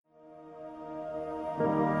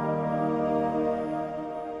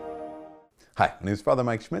Hi, my name is Father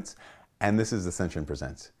Mike Schmitz, and this is Ascension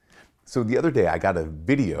Presents. So the other day I got a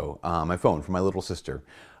video on my phone from my little sister.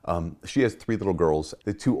 She has 3 little girls.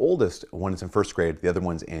 The 2 oldest, one is in 1st grade, the other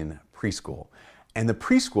one's in preschool. And the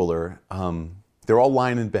preschooler, they're all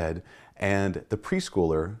lying in bed, and the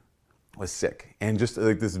preschooler was sick. And just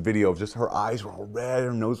like this video of just her eyes were all red,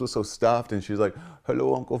 her nose was so stuffed, and she's like,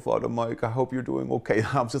 "Hello, Uncle Father Mike, I hope you're doing okay."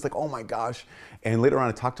 I was just like, oh my gosh. And later on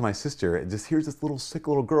I talked to my sister, and just here's this little sick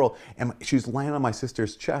little girl, and she's laying on my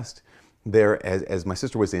sister's chest there as my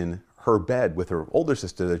sister was in her bed with her older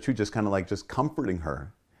sister, that she just kind of like just comforting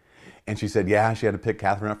her. And she said, yeah, she had to pick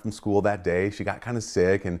Catherine up from school that day. She got kind of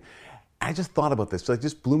sick, and I just thought about this, like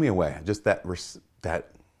just blew me away. Just that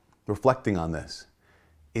reflecting on this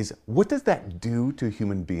is, what does that do to a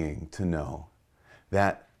human being to know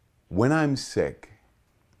that when I'm sick,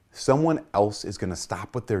 someone else is going to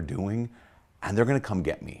stop what they're doing and they're going to come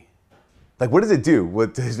get me? Like, what does it do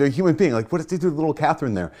with a human being? Like, what does it do to little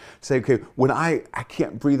Catherine there? Say, okay, when I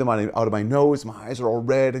can't breathe out of my nose, my eyes are all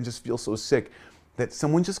red and just feel so sick, that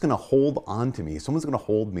someone's just going to hold on to me. Someone's going to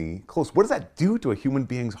hold me close. What does that do to a human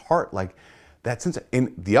being's heart? Like that sense.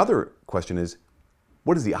 And the other question is,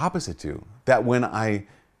 what is the opposite to? That when I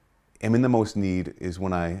am in the most need is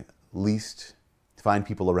when I least find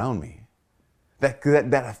people around me.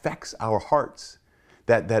 That affects our hearts.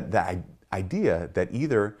 That idea that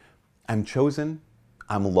either I'm chosen,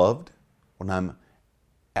 I'm loved when I'm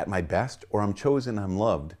at my best, or I'm chosen, I'm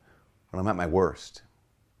loved when I'm at my worst.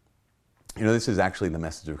 You know, this is actually the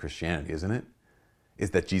message of Christianity, isn't it?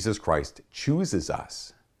 Is that Jesus Christ chooses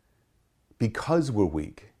us because we're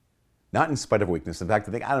weak. Not in spite of weakness. In fact,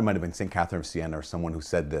 I think it might have been St. Catherine of Siena or someone who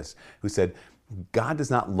said this, who said, God does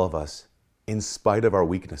not love us in spite of our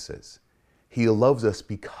weaknesses. He loves us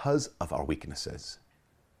because of our weaknesses.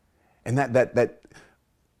 And that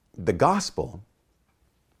the gospel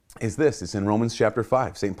is this. It's in Romans chapter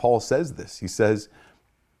 5. St. Paul says this. He says,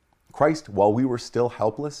 Christ, while we were still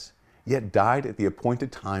helpless, yet died at the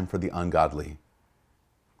appointed time for the ungodly.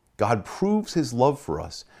 God proves his love for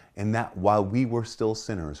us in that while we were still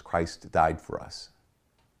sinners, Christ died for us.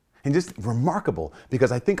 And just remarkable,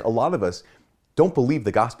 because I think a lot of us don't believe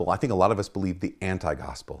the gospel. I think a lot of us believe the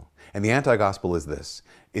anti-gospel. And the anti-gospel is this: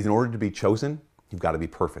 is in order to be chosen, you've got to be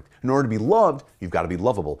perfect. In order to be loved, you've got to be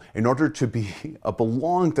lovable. In order to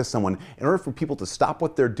belong to someone, in order for people to stop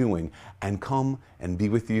what they're doing and come and be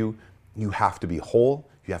with you, you have to be whole,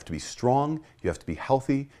 you have to be strong, you have to be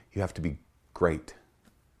healthy, you have to be great,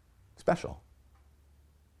 special.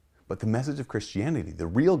 But the message of Christianity, the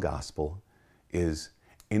real gospel, is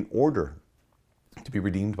in order to be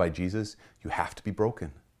redeemed by Jesus, you have to be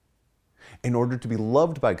broken. In order to be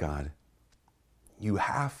loved by God, you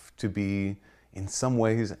have to be, in some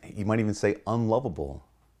ways, you might even say unlovable.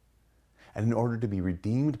 And in order to be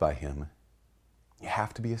redeemed by him, you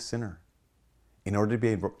have to be a sinner. In order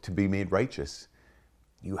to be made righteous,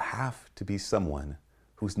 you have to be someone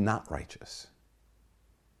who's not righteous.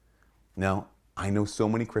 Now, I know so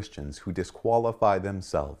many Christians who disqualify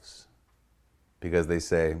themselves because they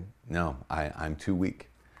say, no, I'm too weak.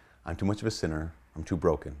 I'm too much of a sinner. I'm too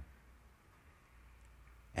broken.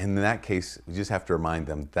 And in that case, we just have to remind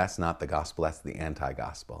them that's not the gospel, that's the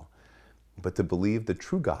anti-gospel. But to believe the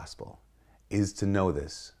true gospel is to know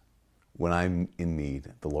this: when I'm in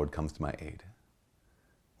need, the Lord comes to my aid.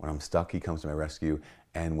 When I'm stuck, he comes to my rescue.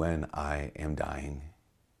 And when I am dying,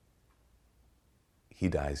 he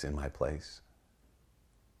dies in my place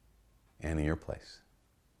and in your place.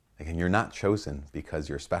 Again, you're not chosen because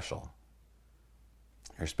you're special.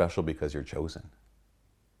 You're special because you're chosen.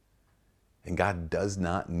 And God does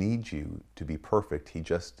not need you to be perfect. He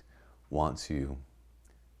just wants you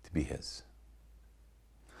to be his.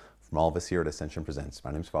 From all of us here at Ascension Presents,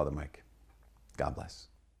 my name is Father Mike. God bless.